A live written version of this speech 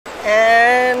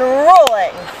And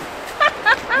rolling.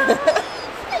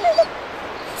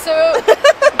 So,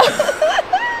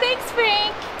 thanks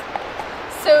Frank.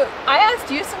 So I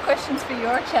asked you some questions for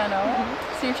your channel,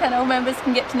 so your channel members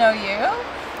can get to know you.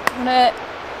 You wanna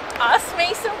ask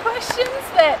me some questions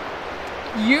that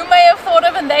you may have thought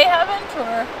of and they haven't,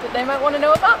 or that they might want to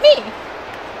know about me?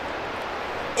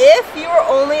 If you were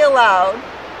only allowed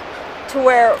to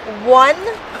wear one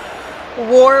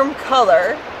warm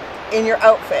color in your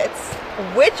outfits,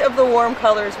 which of the warm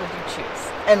colors would you choose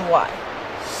and why?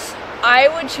 I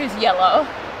would choose yellow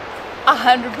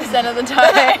 100% of the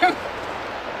time.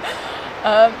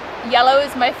 Yellow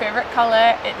is my favorite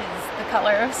color. It is the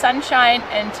color of sunshine,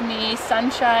 and to me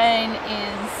sunshine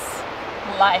is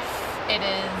life. It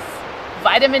is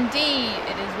vitamin D.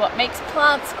 It is what makes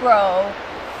plants grow.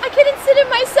 I can consider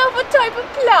myself a type of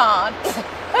plant.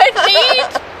 I need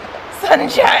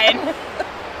sunshine.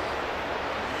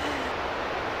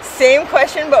 Same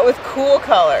question, but with cool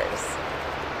colors.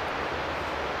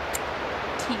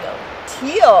 Teal.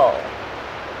 Teal.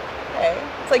 Okay.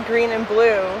 It's like green and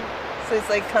blue, so it's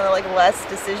like kind of like less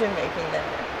decision making there.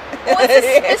 What's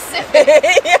a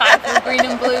specific type of green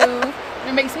and blue?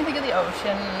 It makes me think of the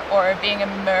ocean or being a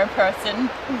mer person.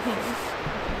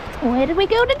 Where did we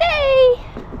go today?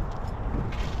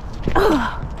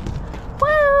 Oh,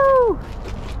 whoa!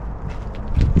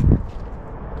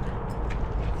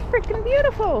 It's freaking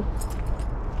beautiful.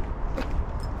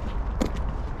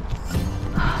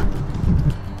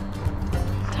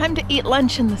 Time to eat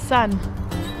lunch in the sun.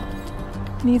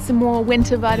 Need some more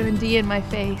winter vitamin D in my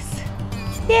face.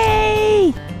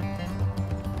 Yay!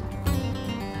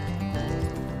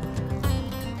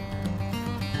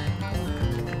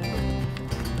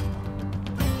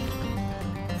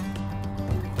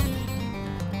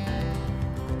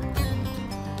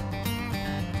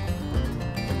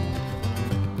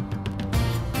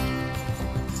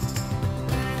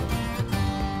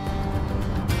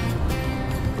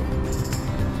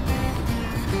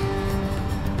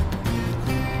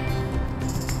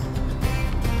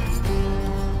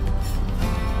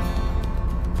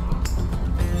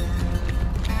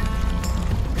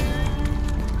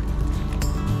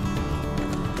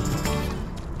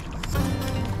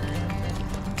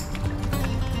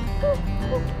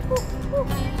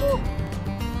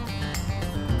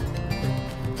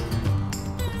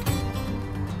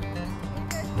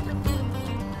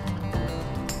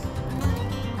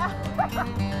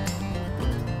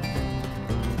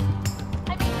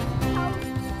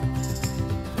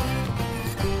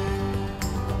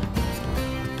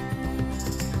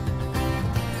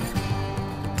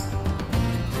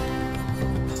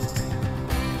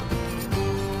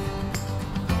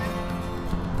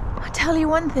 Tell you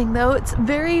one thing though, it's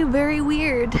very, very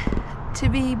weird to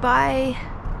be by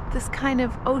this kind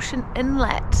of ocean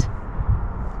inlet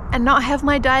and not have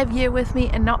my dive gear with me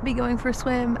and not be going for a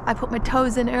swim. I put my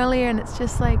toes in earlier and it's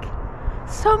just like,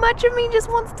 so much of me just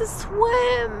wants to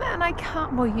swim and I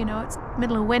can't. Well, you know, it's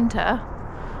middle of winter.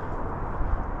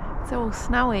 It's all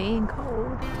snowy and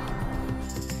cold.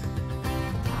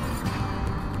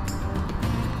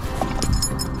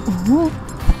 Ooh.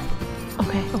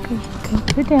 Okay,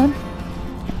 put it down.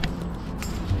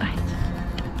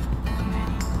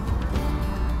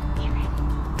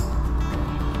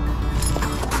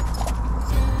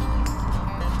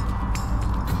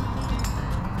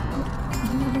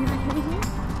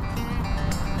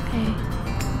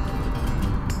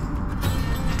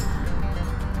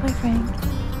 Bye, Frank.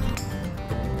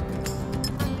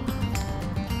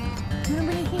 You want to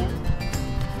bring it here?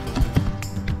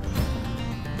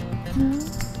 No?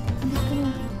 I'm just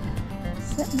gonna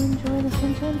sit and enjoy the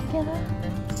sunshine together.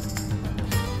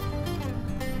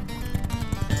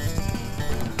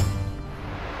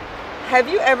 Have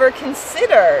you ever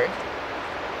considered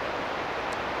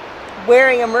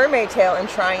wearing a mermaid tail and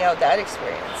trying out that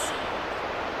experience?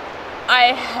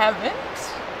 I haven't.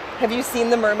 Have you seen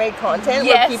the mermaid content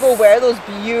Yes. where people wear those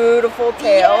beautiful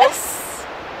tails? Yes.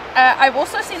 I've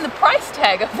also seen the price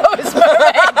tag of those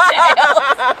mermaid tails.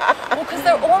 Well, because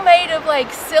they're all made of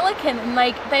like silicone and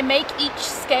like they make each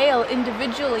scale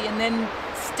individually and then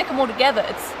stick them all together.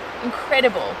 It's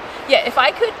incredible. Yeah, if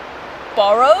I could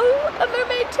borrow a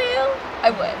mermaid tail, I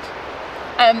would.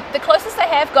 The closest I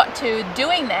have got to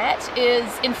doing that is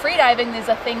in freediving. There's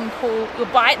a thing called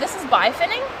this is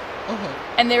bifinning.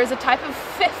 And there is a type of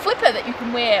flipper that you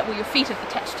can wear where your feet are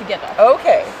attached together.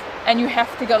 Okay. And you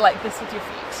have to go like this with your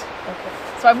feet. Okay.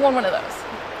 So I've worn one of those.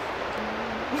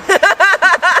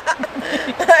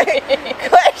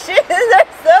 Questions are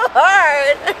so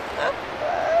hard.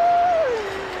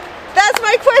 That's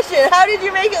my question. How did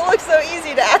you make it look so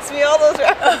easy to ask me all those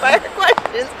rapid fire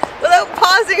questions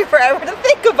taking forever to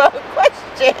think about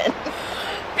question.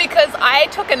 Because I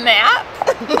took a nap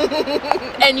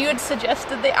and you had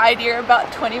suggested the idea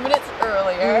about 20 minutes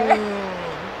earlier.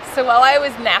 So while I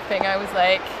was napping, I was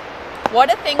like, what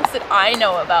are things that I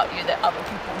know about you that other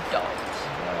people don't?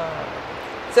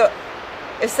 So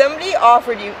if somebody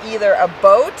offered you either a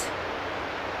boat,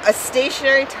 a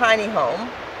stationary tiny home,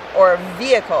 or a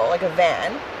vehicle, like a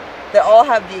van, that all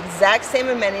have the exact same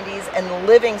amenities and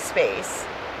living space,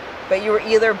 but you were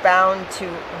either bound to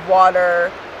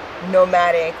water,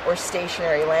 nomadic, or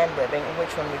stationary land living, which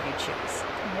one would you choose?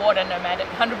 Water nomadic,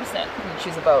 100%. You'd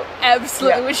choose a boat.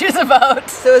 Absolutely, would choose a boat.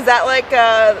 So is that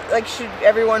like should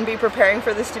everyone be preparing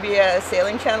for this to be a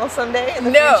sailing channel someday in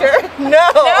the future? No.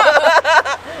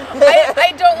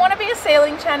 I don't want to be a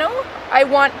sailing channel. I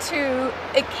want to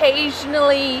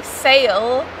occasionally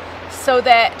sail so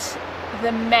that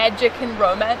the magic and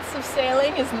romance of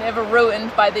sailing is never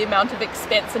ruined by the amount of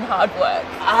expense and hard work.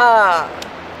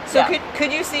 So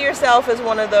could you see yourself as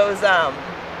one of those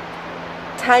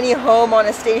tiny home on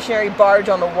a stationary barge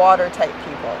on the water type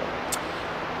people?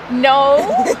 No.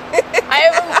 I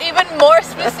have an even more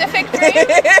specific dream.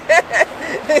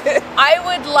 I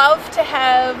would love to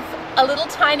have a little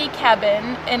tiny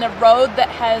cabin in a road that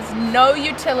has no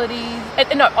utilities,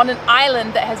 on an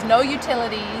island that has no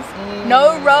utilities,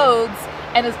 no roads,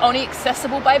 and is only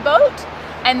accessible by boat,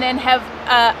 and then have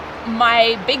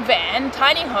my big van,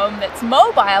 tiny home that's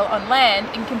mobile on land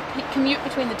and can commute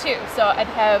between the two. So I'd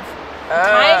have a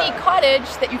tiny cottage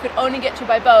that you could only get to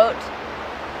by boat,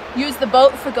 use the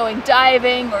boat for going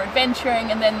diving or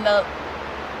adventuring, and then the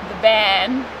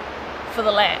van for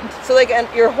the land. So like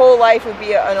your whole life would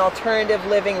be an alternative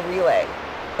living relay.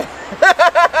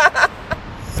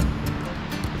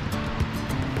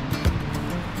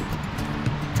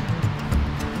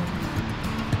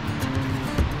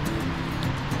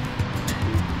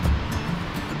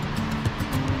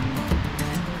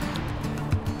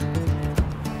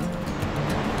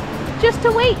 Just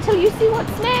to wait till you see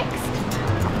what's next.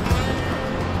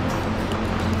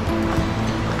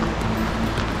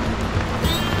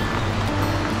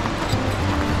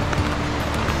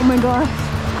 Oh my gosh,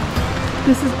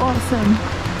 this is awesome.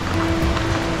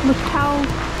 Look how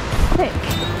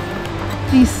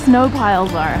thick these snow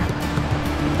piles are.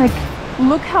 Like,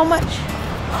 look how much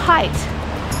height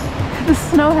the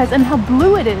snow has and how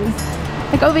blue it is.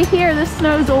 Like over here, the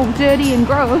snow's all dirty and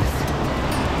gross.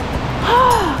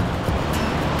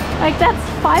 Like,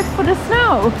 that's 5 foot of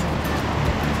snow.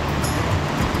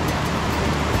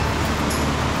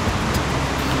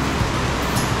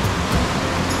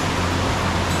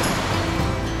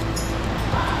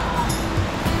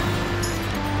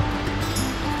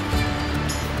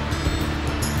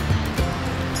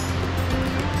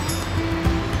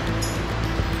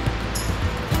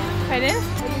 Right in?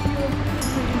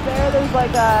 There's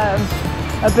like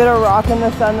a bit of rock in the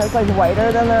sun that's like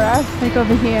whiter than the rest. Like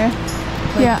over here.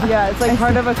 Like, yeah, it's like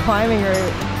part of a climbing route.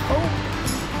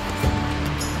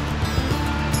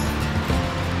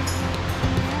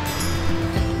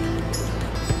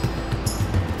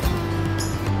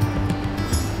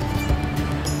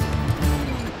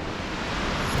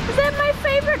 Is that my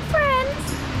favorite friend?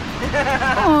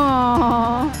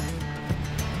 Aww.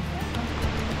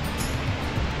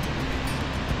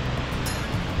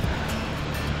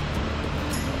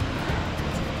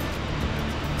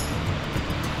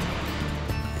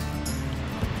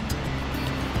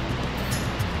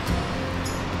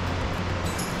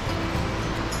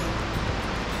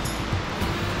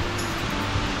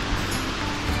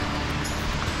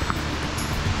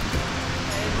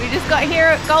 We just got here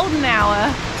at golden hour.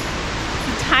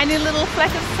 A tiny little fleck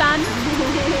of sun in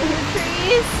the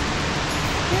trees.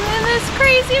 And then this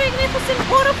crazy magnificent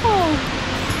waterfall.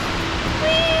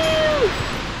 Woo!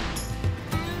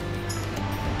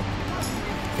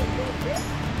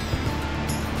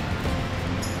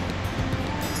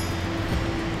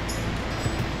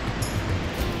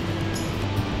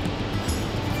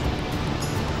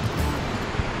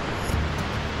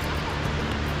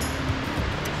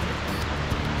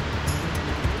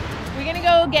 We're gonna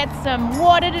go get some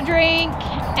water to drink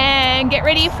and get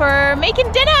ready for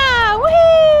making dinner.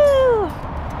 Woohoo!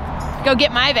 Go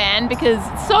get my van because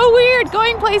it's so weird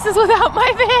going places without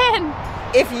my van.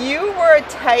 If you were a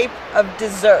type of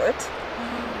dessert,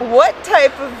 what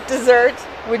type of dessert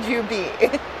would you be?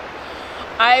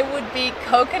 I would be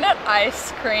coconut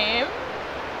ice cream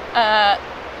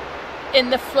in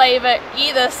the flavor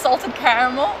either salted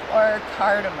caramel or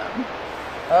cardamom.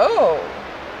 Oh.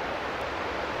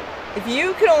 If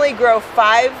you could only grow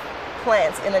 5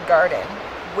 plants in a garden,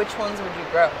 which ones would you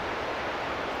grow?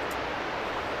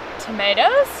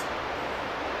 Tomatoes,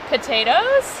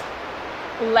 potatoes,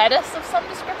 lettuce of some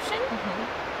description,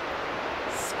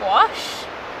 squash,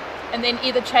 and then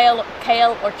either kale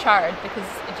or chard because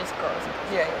it just grows.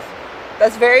 Yeah,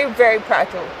 that's very, very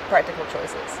practical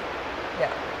choices.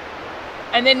 Yeah.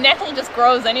 And then nettle just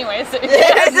grows anyway, so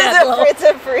it's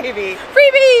a freebie.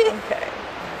 Freebie! Okay.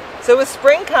 So with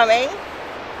spring coming,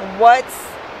 what's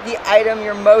the item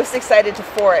you're most excited to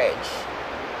forage?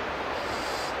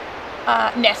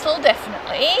 Nettle,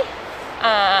 definitely.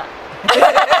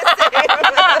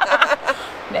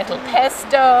 Nettle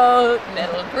pesto,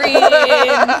 nettle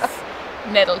greens,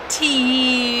 nettle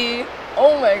tea.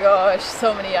 Oh my gosh,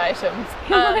 so many items.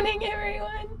 Good morning,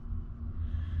 everyone.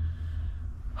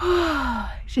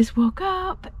 Just woke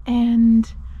up,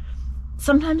 and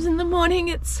sometimes in the morning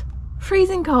it's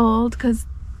freezing cold because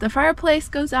the fireplace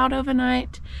goes out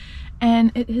overnight,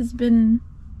 and it has been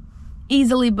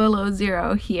easily below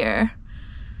 0 here.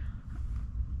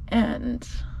 And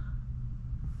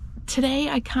today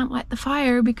I can't light the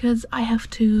fire because I have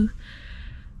to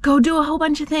go do a whole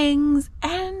bunch of things,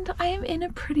 and I am in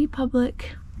a pretty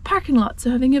public parking lot, so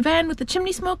having a van with the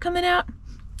chimney smoke coming out,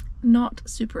 not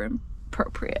super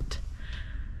appropriate.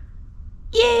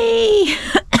 Yay!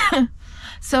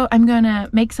 So I'm gonna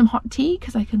make some hot tea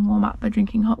because I can warm up by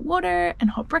drinking hot water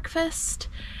and hot breakfast,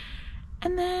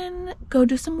 and then go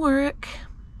do some work.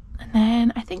 And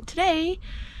then I think today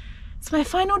it's my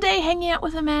final day hanging out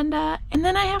with Amanda, and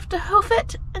then I have to hoof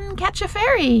it and catch a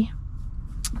ferry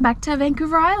back to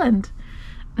Vancouver Island.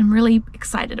 I'm really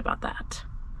excited about that.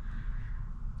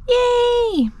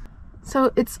 Yay!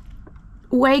 So it's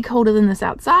way colder than this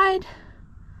outside,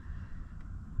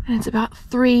 and it's about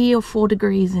 3 or 4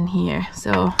 degrees in here,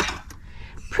 so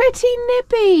pretty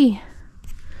nippy.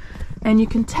 And you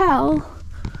can tell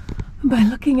by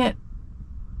looking at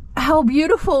how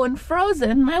beautiful and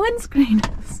frozen my windscreen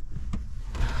is.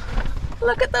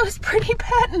 Look at those pretty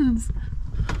patterns.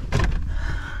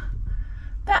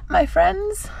 That, my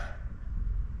friends,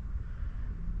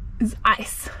 is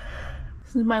ice.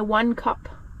 This is my 1 cup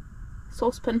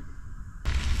saucepan.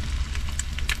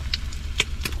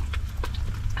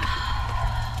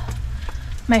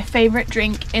 My favorite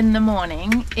drink in the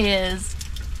morning is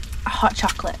hot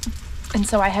chocolate. And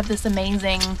so I have this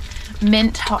amazing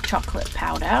mint hot chocolate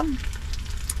powder.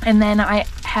 And then I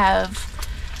have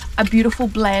a beautiful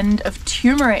blend of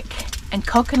turmeric and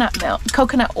coconut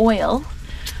oil,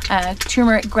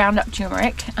 turmeric, ground up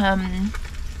turmeric. And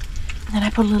then I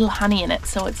put a little honey in it,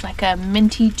 so it's like a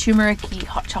minty turmeric-y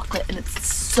hot chocolate, and it's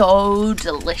so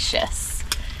delicious.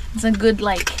 It's a good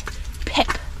like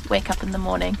pep wake up in the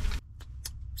morning.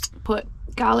 Put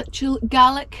garlic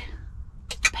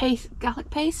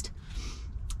paste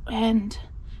and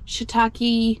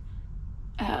shiitake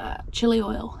chili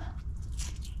oil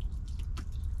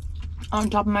on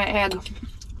top of my egg.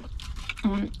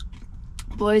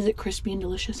 Boy, is it crispy and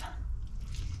delicious.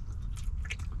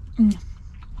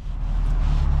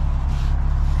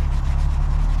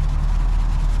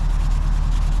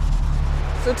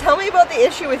 So tell me about the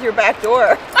issue with your back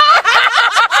door.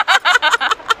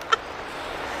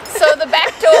 So the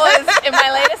back doors in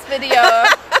my latest video,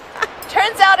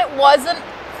 turns out it wasn't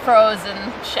frozen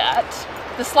shut.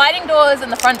 The sliding doors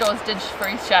and the front doors did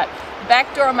freeze shut. The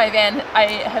back door of my van, I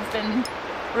have been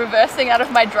reversing out of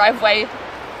my driveway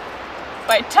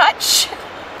by touch,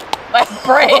 by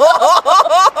braille.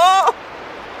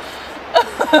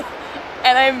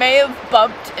 And I may have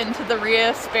bumped into the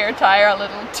rear spare tire a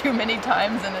little too many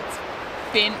times, and it's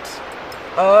bent.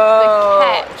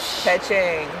 Oh,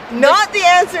 catching. Not the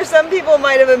answer some people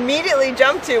might have immediately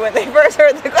jumped to when they first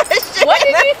heard the question. What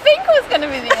did you think was going to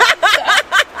be the answer?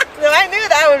 No, I knew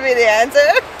that would be the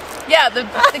answer. Yeah, the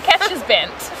catch is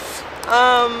bent.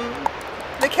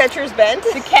 The catcher's bent?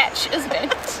 The catch is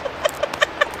bent.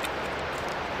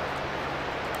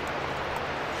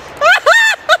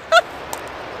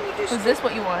 Is this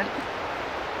what you want?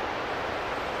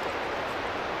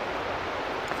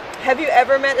 Have you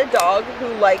ever met a dog who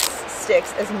likes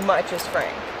sticks as much as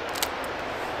Frank?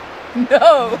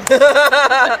 No.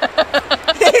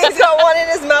 He's got one in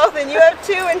his mouth and you have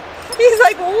 2, and he's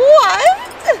like,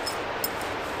 what?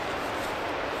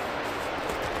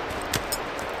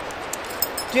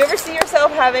 Do you ever see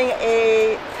yourself having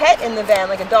a pet in the van,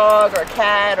 like a dog or a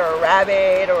cat or a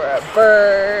rabbit or a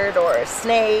bird or a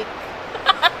snake?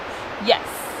 Yes.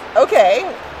 Okay.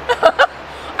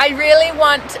 I really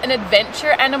want an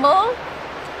adventure animal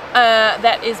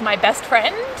that is my best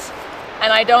friend,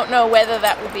 and I don't know whether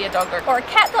that will be a dog or a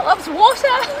cat that loves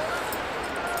water.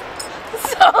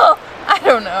 So, I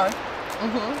don't know.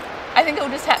 I think it will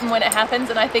just happen when it happens,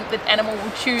 and I think the animal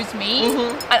will choose me.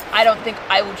 I don't think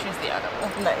I will choose the animal.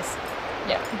 Nice.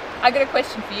 Yeah. I got a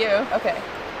question for you. Okay.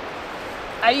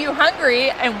 Are you hungry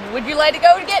and would you like to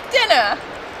go to get dinner?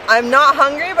 I'm not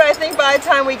hungry, but I think by the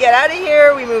time we get out of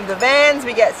here, we move the vans,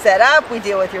 we get set up, we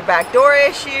deal with your back door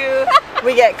issue,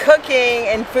 we get cooking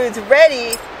and food's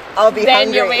ready, I'll be hungry.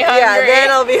 Then you'll be hungry. Yeah,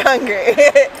 then I'll be hungry.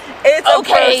 It's a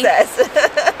process.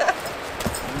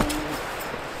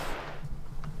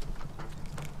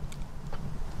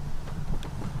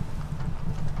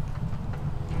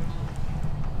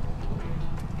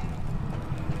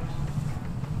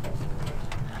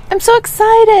 I'm so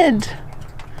excited.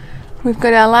 We've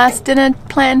got our last dinner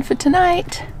planned for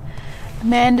tonight.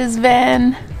 Amanda's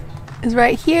van is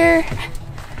right here.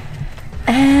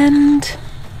 And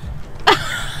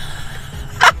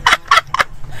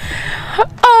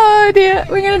oh dear,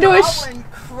 we're gonna do a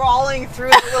crawling through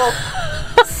the little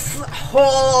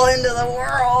hole into the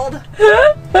world. And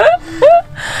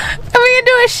we're gonna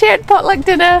do a shared potluck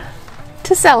dinner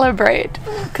to celebrate.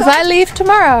 Because I leave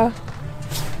tomorrow.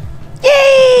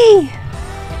 Yay!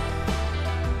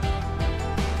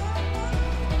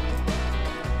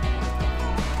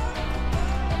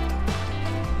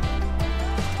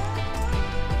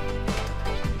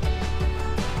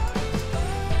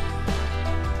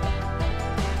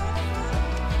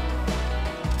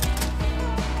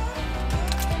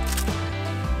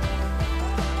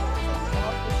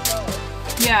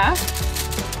 Yeah.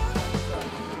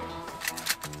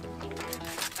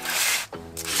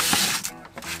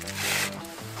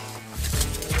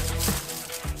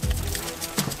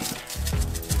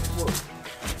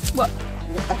 What?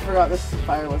 I forgot this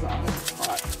fire was on. It's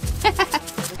hot.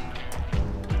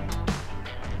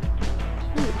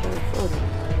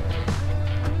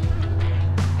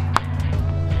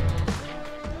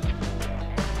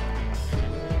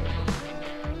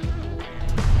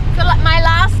 So like my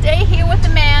last day here with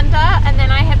Amanda, and then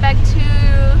I head back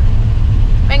to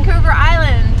Vancouver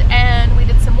Island, and we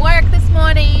did some work this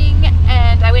morning,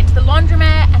 and I went to the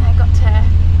laundromat and I got to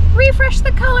refresh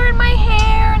the color in my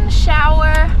hair and the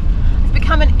shower. I've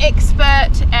become an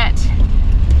expert at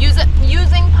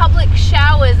using public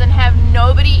showers and have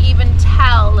nobody even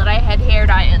tell that I had hair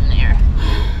dye in there.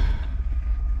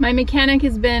 My mechanic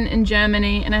has been in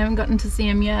Germany and I haven't gotten to see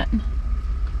him yet.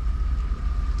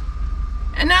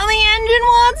 And now the engine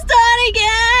won't start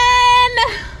again!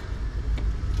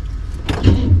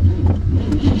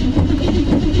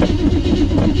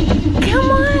 Come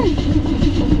on!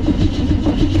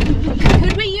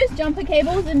 Could we use jumper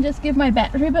cables and just give my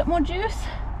battery a bit more juice?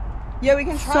 Yeah, we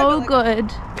can try. So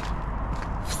good.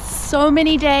 So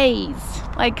many days,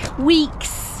 like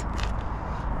weeks.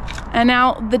 And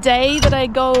now the day that I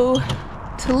go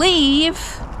to leave,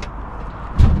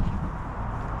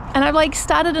 and I've like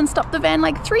started and stopped the van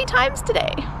like 3 times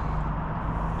today.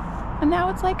 And now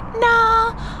it's like,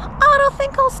 nah, I don't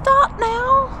think I'll start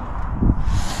now.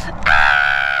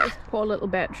 Ah! This poor little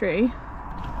battery.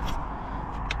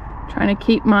 Trying to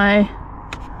keep my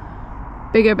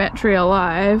bigger battery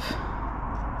alive.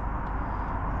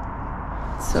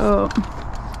 So,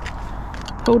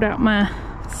 hold out my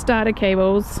starter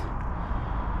cables.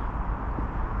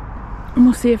 And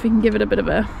we'll see if we can give it a bit of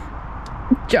a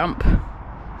jump.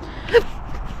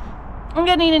 I'm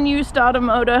gonna need a new starter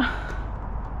motor.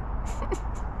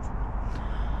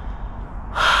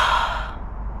 I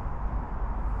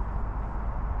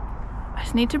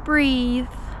just need to breathe.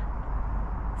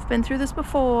 I've been through this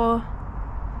before.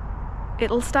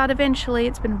 It'll start eventually.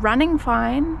 It's been running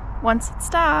fine once it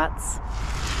starts.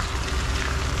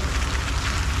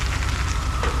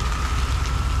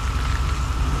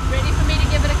 Ready for me to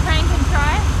give it a crank and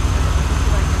try?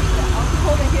 I'll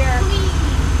hold it here.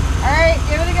 Alright,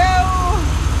 give it a go!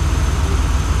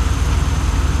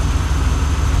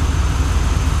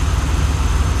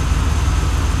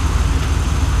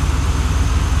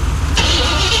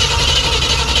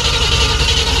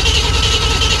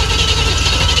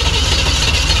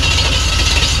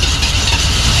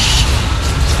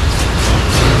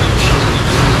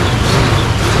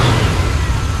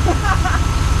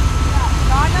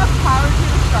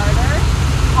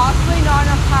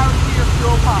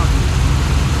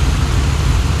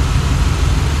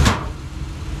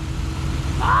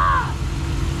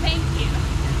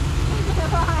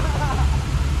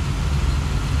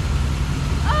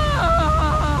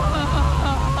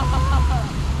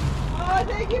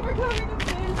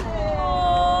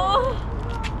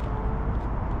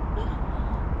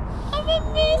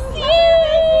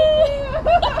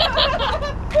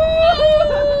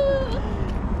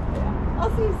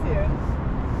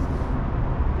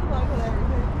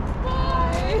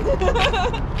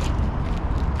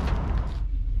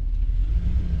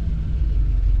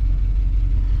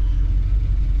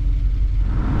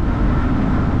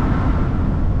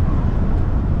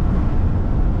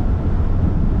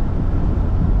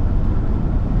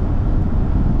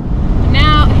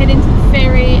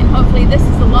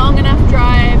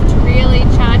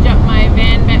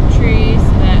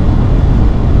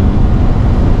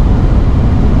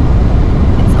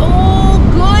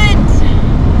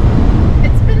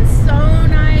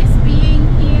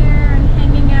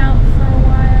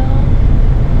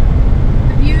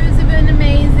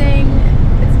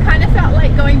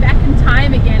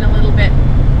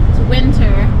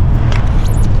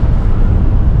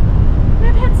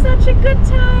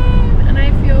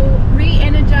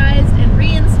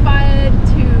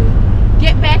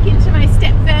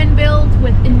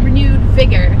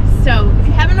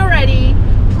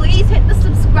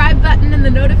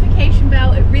 notification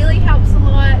bell. It really helps a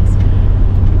lot,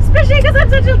 especially because I'm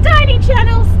such a tiny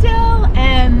channel still.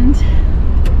 And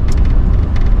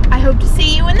I hope to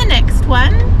see you in the next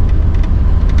one,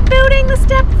 building the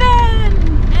step van.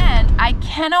 And I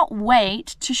cannot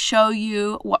wait to show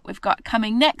you what we've got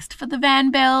coming next for the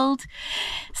van build.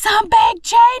 Some big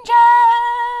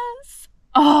changes.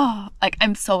 Oh, like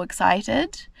I'm so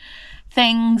excited.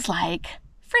 Things like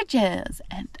fridges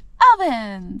and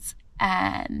ovens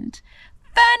and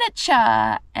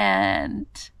furniture, and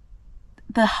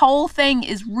the whole thing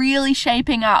is really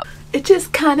shaping up. It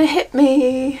just kind of hit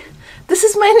me. This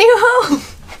is my new home.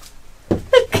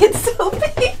 It's so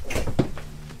big.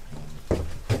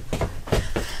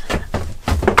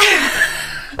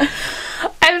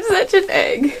 I'm such an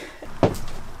egg.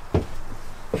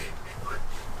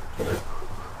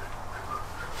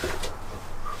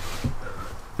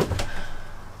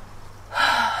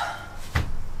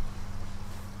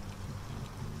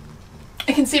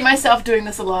 I can see myself doing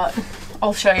this a lot.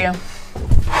 I'll show you.